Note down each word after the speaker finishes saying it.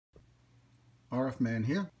RF Man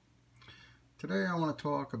here. Today I want to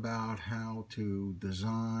talk about how to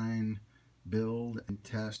design, build, and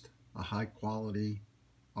test a high quality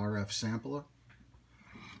RF sampler.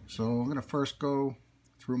 So I'm going to first go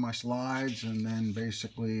through my slides and then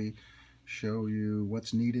basically show you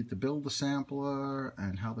what's needed to build the sampler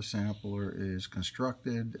and how the sampler is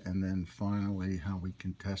constructed, and then finally how we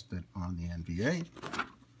can test it on the NVA.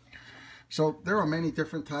 So there are many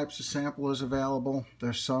different types of samplers available.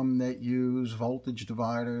 There's some that use voltage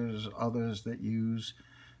dividers, others that use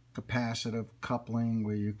capacitive coupling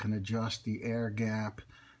where you can adjust the air gap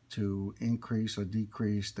to increase or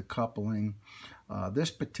decrease the coupling.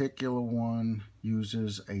 This particular one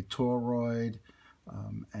uses a toroid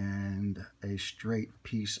and a straight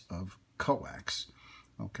piece of coax.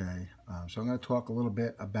 Okay, so I'm going to talk a little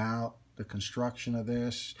bit about the construction of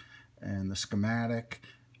this and the schematic,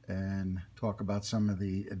 and talk about some of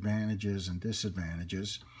the advantages and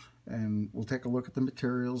disadvantages, and we'll take a look at the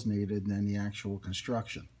materials needed and then the actual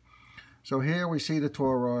construction. So here we see the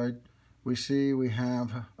toroid. We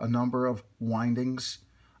have a number of windings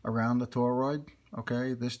around the toroid.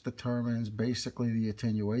 Okay, this determines basically the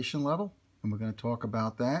attenuation level, and we're going to talk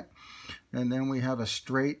about that. And then we have a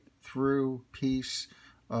straight through piece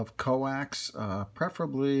of coax.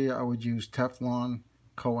 Preferably I would use Teflon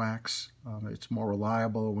coax. It's more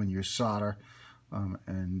reliable when you solder,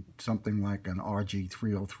 and something like an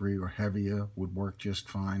RG303 or heavier would work just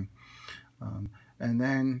fine. And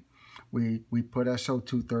then we put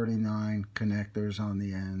SO239 connectors on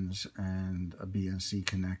the ends and a BNC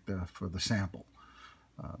connector for the sample.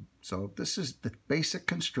 So this is the basic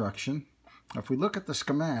construction. If we look at the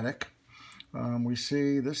schematic, we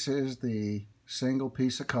see this is the single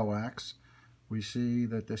piece of coax. We see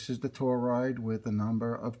that this is the toroid with a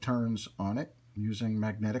number of turns on it using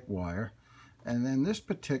magnetic wire. And then this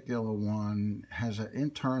particular one has an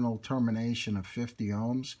internal termination of 50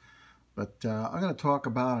 ohms. But I'm going to talk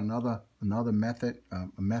about another method,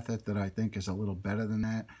 a method that I think is a little better than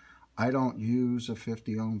that. I don't use a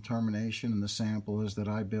 50 ohm termination in the samplers that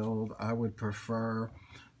I build. I would prefer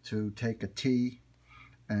to take a T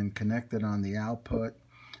and connect it on the output,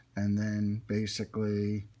 and then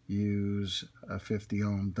basically use a 50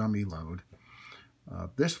 ohm dummy load.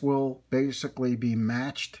 This will basically be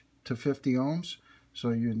matched to 50 ohms, so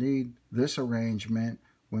you need this arrangement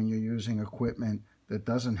when you're using equipment that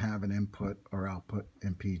doesn't have an input or output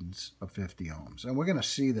impedance of 50 ohms. And we're going to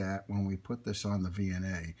see that when we put this on the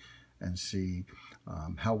VNA and see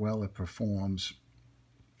how well it performs,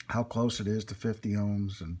 how close it is to 50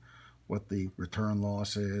 ohms, and what the return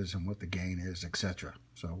loss is and what the gain is, etc.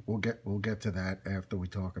 So we'll get to that after we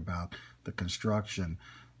talk about the construction.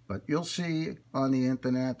 But you'll see on the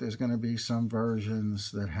internet there's going to be some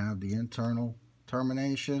versions that have the internal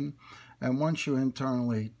termination, and once you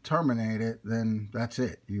internally terminate it, then that's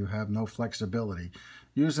it. You have no flexibility.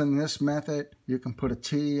 Using this method, you can put a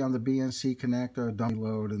T on the BNC connector, a dummy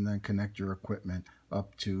load, and then connect your equipment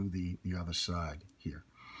up to the other side here.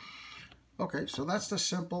 Okay, so that's the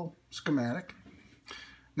simple schematic.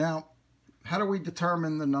 Now, how do we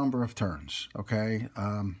determine the number of turns? Okay,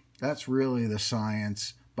 that's really the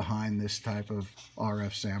science behind this type of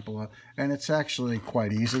RF sampler, and it's actually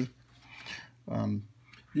quite easy.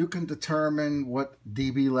 You can determine what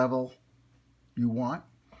dB level you want.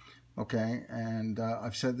 Okay, and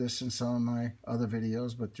I've said this in some of my other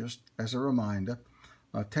videos, but just as a reminder,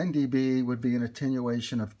 10 dB would be an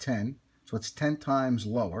attenuation of 10, so it's 10 times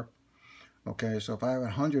lower. Okay, so if I have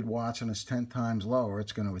 100 watts and it's 10 times lower,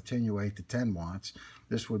 it's going to attenuate to 10 watts.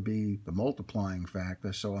 This would be the multiplying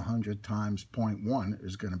factor, so 100 times 0.1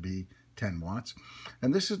 is going to be 10 watts.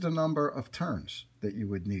 And this is the number of turns that you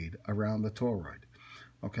would need around the toroid.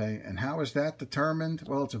 Okay, and how is that determined?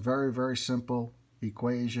 Well, it's a very, very simple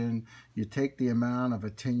equation. You take the amount of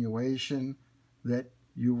attenuation that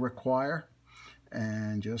you require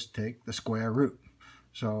and just take the square root.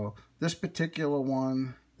 So this particular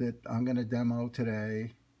one that I'm going to demo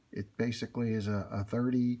today, it basically is a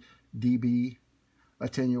 30 dB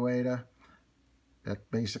attenuator that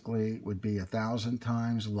basically would be 1,000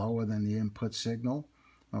 times lower than the input signal.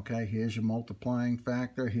 Okay, here's your multiplying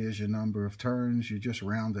factor, here's your number of turns. You just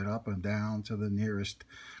round it up and down to the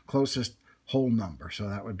closest whole number, so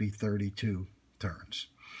that would be 32 turns.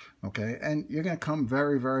 Okay, and you're going to come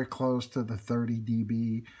very, very close to the 30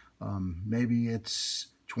 dB. Maybe it's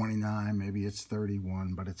 29, maybe it's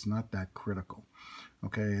 31, but it's not that critical.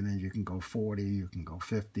 Okay, and then you can go 40, you can go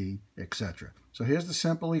 50, etc. So here's the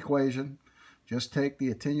simple equation. Just take the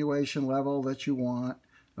attenuation level that you want,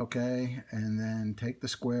 okay, and then take the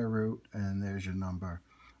square root, and there's your number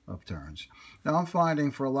of turns. Now I'm finding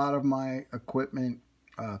for a lot of my equipment,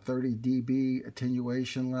 30 dB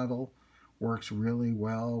attenuation level works really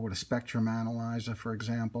well with a spectrum analyzer, for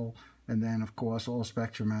example. And then, of course, all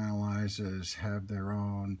spectrum analyzers have their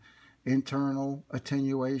own internal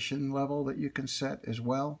attenuation level that you can set as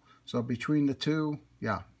well. So between the two,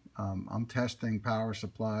 yeah, I'm testing power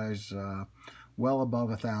supplies well above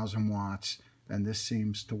 1,000 watts, and this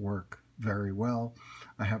seems to work very well.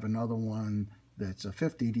 I have another one that's a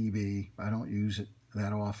 50 dB. I don't use it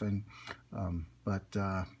that often, but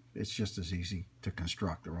it's just as easy to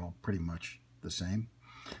construct. They're all pretty much the same.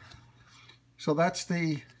 So that's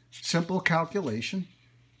the simple calculation.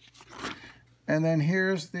 And then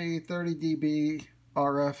here's the 30 dB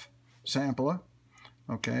RF sampler.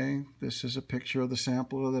 Okay, this is a picture of the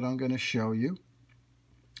sampler that I'm going to show you.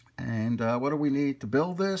 And what do we need to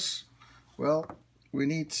build this? Well, we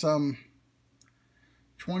need some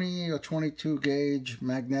 20 or 22 gauge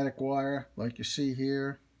magnetic wire like you see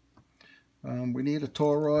here. We need a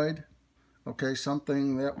toroid, okay,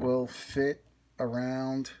 something that will fit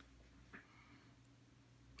around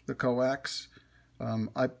the coax.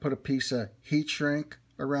 I put a piece of heat shrink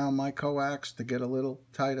around my coax to get a little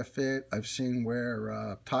tighter fit. I've seen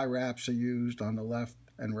where tie wraps are used on the left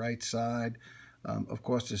and right side. Of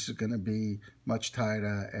course, this is going to be much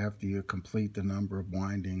tighter after you complete the number of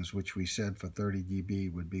windings, which we said for 30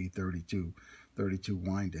 dB would be 32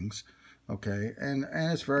 windings. Okay, and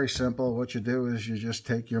it's very simple. What you do is you just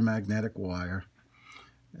take your magnetic wire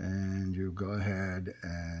and you go ahead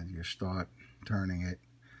and you start turning it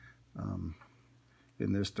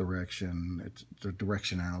in this direction. The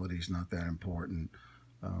directionality is not that important,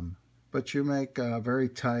 but you make very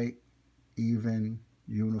tight, even,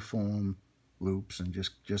 uniform loops, and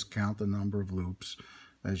just count the number of loops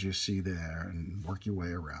as you see there and work your way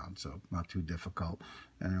around, so not too difficult.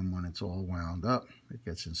 And then when it's all wound up, it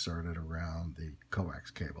gets inserted around the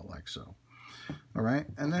coax cable like so. All right,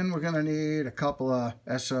 and then we're going to need a couple of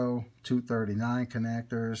SO239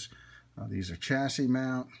 connectors. These are chassis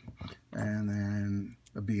mount, and then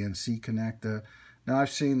a BNC connector. Now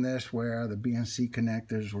I've seen this where the BNC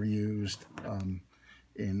connectors were used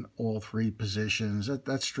in all three positions.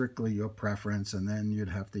 That's strictly your preference, and then you'd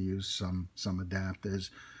have to use some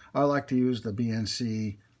adapters. I like to use the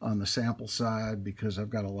BNC on the sample side because I've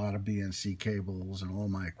got a lot of BNC cables and all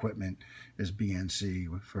my equipment is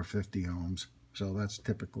BNC for 50 ohms. So that's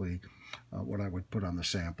typically what I would put on the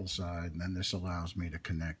sample side, and then this allows me to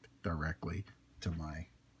connect directly to my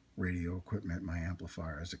radio equipment, my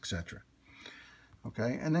amplifiers, etc.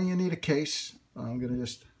 Okay, and then you need a case. I'm going to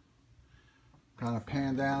just kind of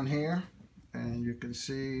pan down here, and you can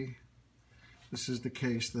see this is the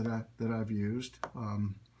case that I've used.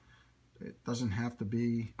 It doesn't have to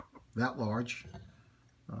be that large.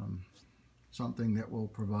 Something that will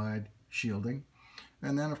provide shielding.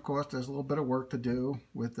 And then, of course, there's a little bit of work to do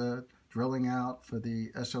with the drilling out for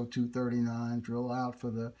the SO239, drill out for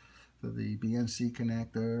the BNC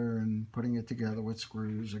connector, and putting it together with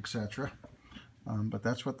screws, etc. But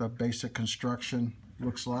that's what the basic construction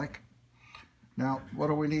looks like. Now, what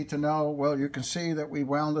do we need to know? Well, you can see that we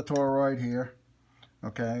wound the toroid here,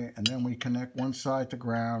 okay, and then we connect one side to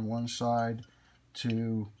ground, one side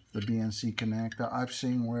to the BNC connector. I've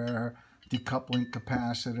seen where decoupling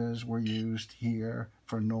capacitors were used here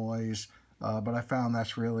for noise, but I found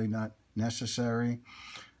that's really not necessary.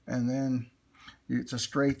 And then it's a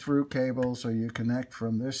straight through cable, so you connect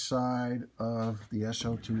from this side of the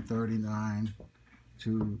SO239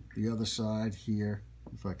 to the other side here,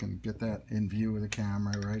 if I can get that in view of the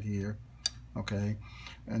camera right here. Okay,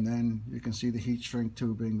 and then you can see the heat shrink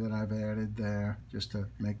tubing that I've added there just to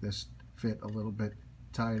make this fit a little bit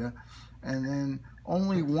tighter. And then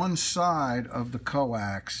only one side of the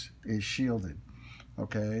coax is shielded.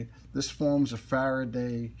 Okay, this forms a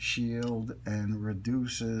Faraday shield and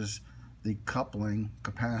reduces the coupling,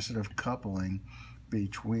 capacitive coupling,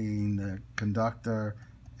 between the conductor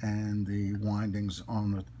and the windings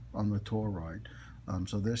on the toroid.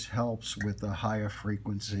 So this helps with the higher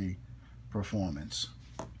frequency performance.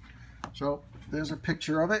 So there's a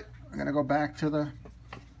picture of it. I'm going to go back to the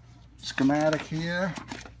schematic here.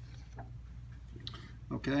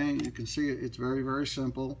 Okay, you can see it's very, very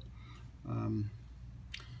simple.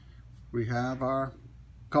 We have our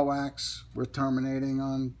coax. We're terminating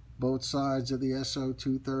on both sides of the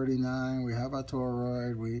SO239. We have our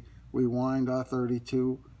toroid. We wind our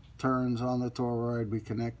 32 turns on the toroid. We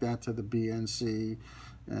connect that to the BNC,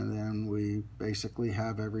 and then we basically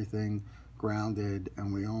have everything grounded,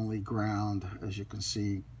 and we only ground, as you can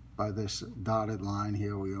see by this dotted line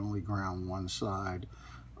here, we only ground one side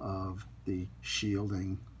of the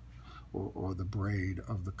shielding or the braid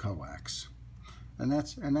of the coax. And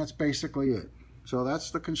that's basically it. so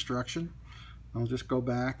that's the construction. I'll just go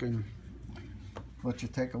back and let you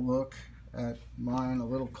take a look at mine a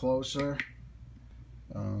little closer,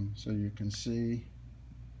 so you can see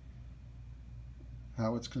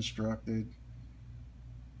how it's constructed.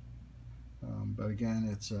 But again,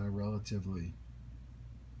 it's a relatively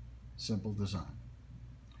simple design.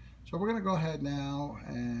 So we're going to go ahead now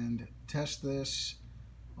and test this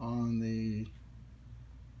on the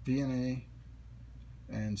VNA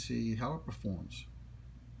and see how it performs.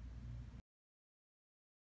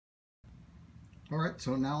 Alright,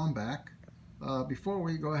 so now I'm back. Before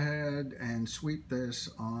we go ahead and sweep this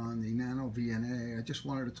on the Nano VNA, I just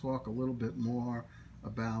wanted to talk a little bit more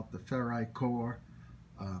about the ferrite core.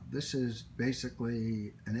 This is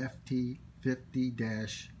basically an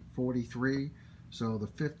FT50-43, so the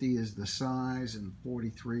 50 is the size and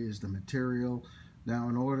 43 is the material. Now,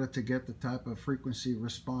 in order to get the type of frequency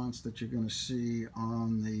response that you're going to see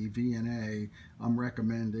on the VNA, I'm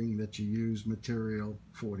recommending that you use material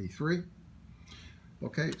 43.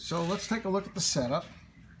 Okay, so let's take a look at the setup.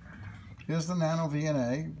 Here's the Nano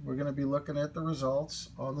VNA. We're going to be looking at the results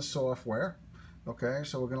on the software. Okay,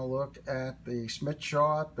 so we're going to look at the Smith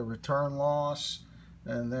chart, the return loss,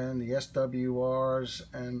 and then the SWRs,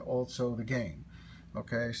 and also the gain.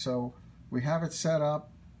 Okay, so we have it set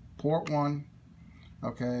up. Port 1,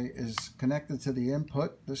 okay, is connected to the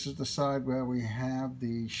input. This is the side where we have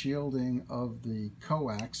the shielding of the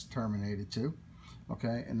coax terminated to.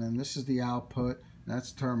 Okay, and then this is the output.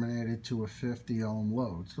 That's terminated to a 50 ohm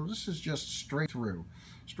load. So this is just straight through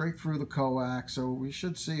the coax. So we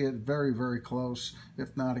should see it very, very close,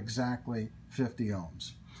 if not exactly 50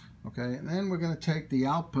 ohms. Okay, and then we're going to take the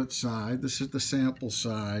output side. This is the sample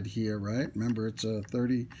side here, right? Remember, it's a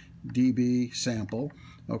 30 dB sample.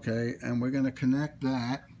 Okay, and we're going to connect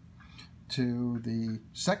that to the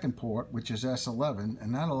second port, which is S11,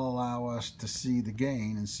 and that'll allow us to see the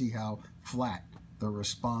gain and see how flat the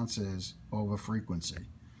response is over frequency.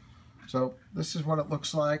 So this is what it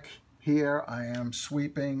looks like. Here I am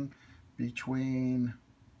sweeping between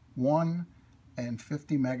 1 and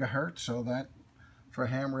 50 megahertz. So that, for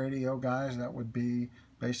ham radio guys, that would be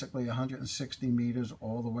basically 160 meters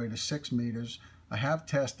all the way to 6 meters. I have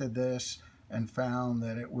tested this and found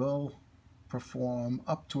that it will perform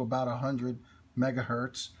up to about 100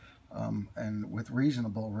 megahertz and with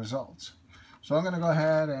reasonable results. So I'm going to go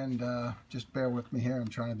ahead and just bear with me here. I'm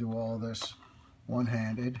trying to do all this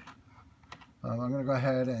one-handed. I'm going to go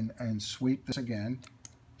ahead and sweep this again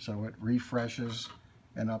so it refreshes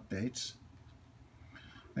and updates.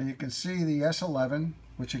 And you can see the S11,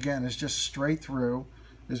 which again is just straight through,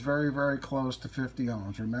 is very, very close to 50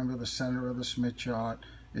 ohms. Remember, the center of the Smith chart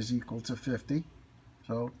is equal to 50.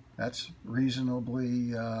 So that's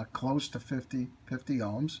reasonably close to 50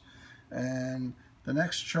 ohms. And the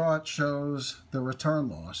next chart shows the return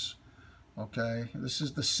loss. Okay, this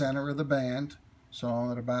is the center of the band, so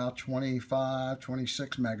I'm at about 25,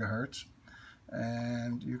 26 megahertz.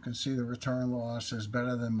 And you can see the return loss is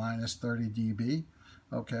better than minus 30 dB.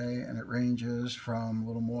 Okay, and it ranges from a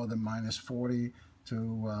little more than minus 40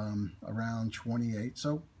 to around 28.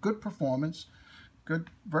 So good performance,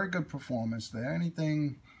 very good performance there.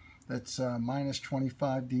 Anything that's minus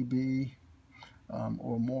 25 dB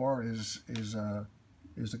or more is a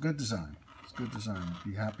good design. It's a good design.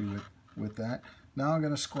 Be happy with that. Now I'm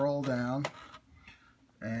going to scroll down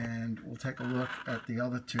and we'll take a look at the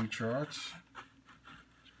other two charts.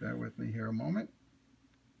 Just bear with me here a moment.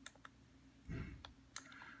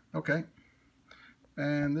 Okay,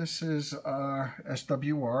 and this is our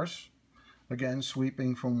SWRs. Again,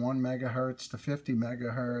 sweeping from 1 megahertz to 50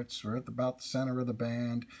 megahertz. We're at about the center of the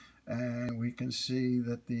band, and we can see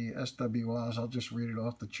that the SWRs, I'll just read it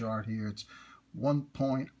off the chart here, it's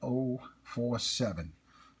 1.047.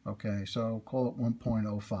 Okay, so call it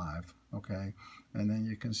 1.05. Okay, and then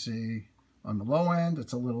you can see on the low end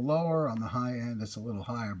it's a little lower, on the high end it's a little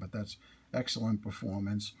higher, but that's excellent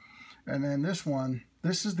performance. And then this one,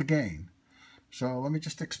 this is the gain. So let me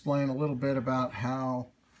just explain a little bit about how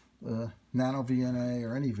the Nano VNA,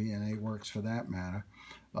 or any VNA, works for that matter.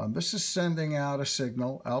 This is sending out a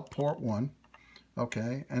signal out port 1,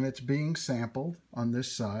 okay, and it's being sampled on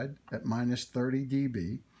this side at minus 30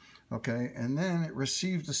 dB, okay, and then it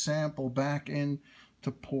receives the sample back into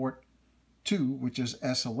port 2, which is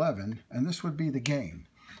S11, and this would be the gain.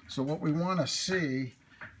 So what we want to see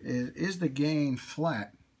is the gain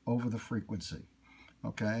flat over the frequency.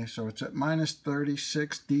 Okay, so it's at minus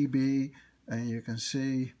 36 dB, and you can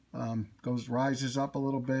see rises up a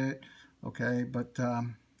little bit. Okay, but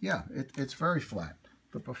yeah, it's very flat.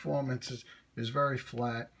 The performance is very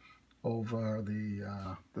flat over the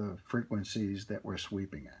frequencies that we're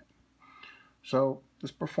sweeping at. So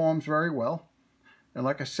this performs very well. And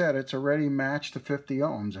like I said, it's already matched to 50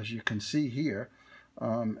 ohms, as you can see here.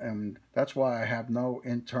 And that's why I have no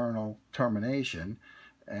internal termination.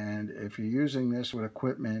 And if you're using this with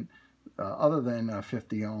equipment other than a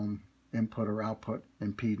 50 ohm input or output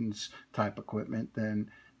impedance type equipment, then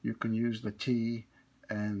you can use the T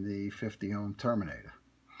and the 50 ohm terminator.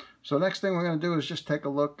 So next thing we're going to do is just take a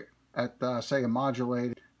look at, say, a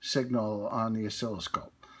modulated signal on the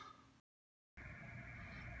oscilloscope.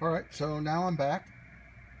 All right, so now I'm back.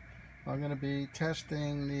 I'm going to be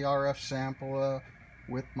testing the RF sampler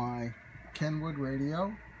with my Kenwood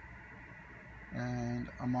radio, and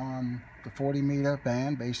I'm on the 40 meter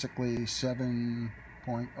band, basically 7.08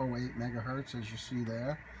 megahertz, as you see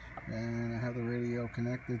there. And I have the radio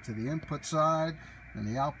connected to the input side, and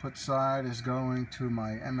the output side is going to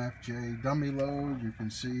my MFJ dummy load, you can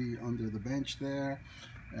see under the bench there.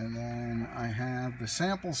 And then I have the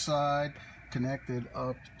sample side connected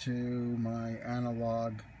up to my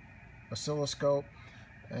analog oscilloscope.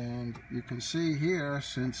 And you can see here,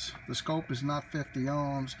 since the scope is not 50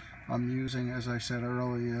 ohms, I'm using, as I said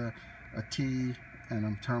earlier, a T, and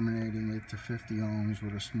I'm terminating it to 50 ohms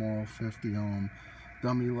with a small 50 ohm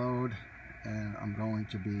dummy load, and I'm going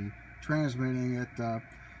to be transmitting at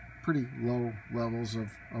pretty low levels of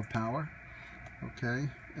power. Okay,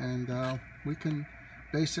 and we can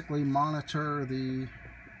basically monitor the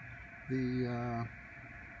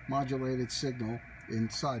modulated signal in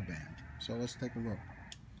sideband. So let's take a look.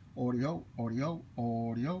 Audio, audio,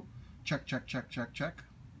 audio. Check, check, check, check, check.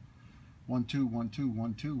 1 2 1 2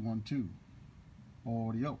 1 2 1 2.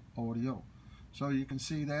 Audio, audio. So you can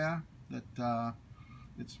see there that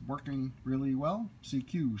it's working really well.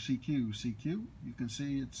 CQ, CQ, CQ. You can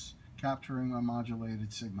see it's capturing a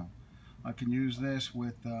modulated signal. I can use this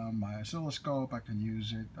with my oscilloscope. I can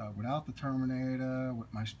use it without the terminator,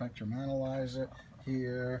 with my spectrum analyzer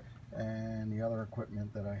here, and the other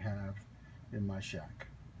equipment that I have in my shack.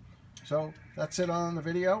 So that's it on the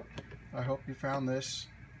video. I hope you found this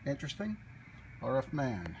interesting. RF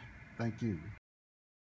Man, thank you.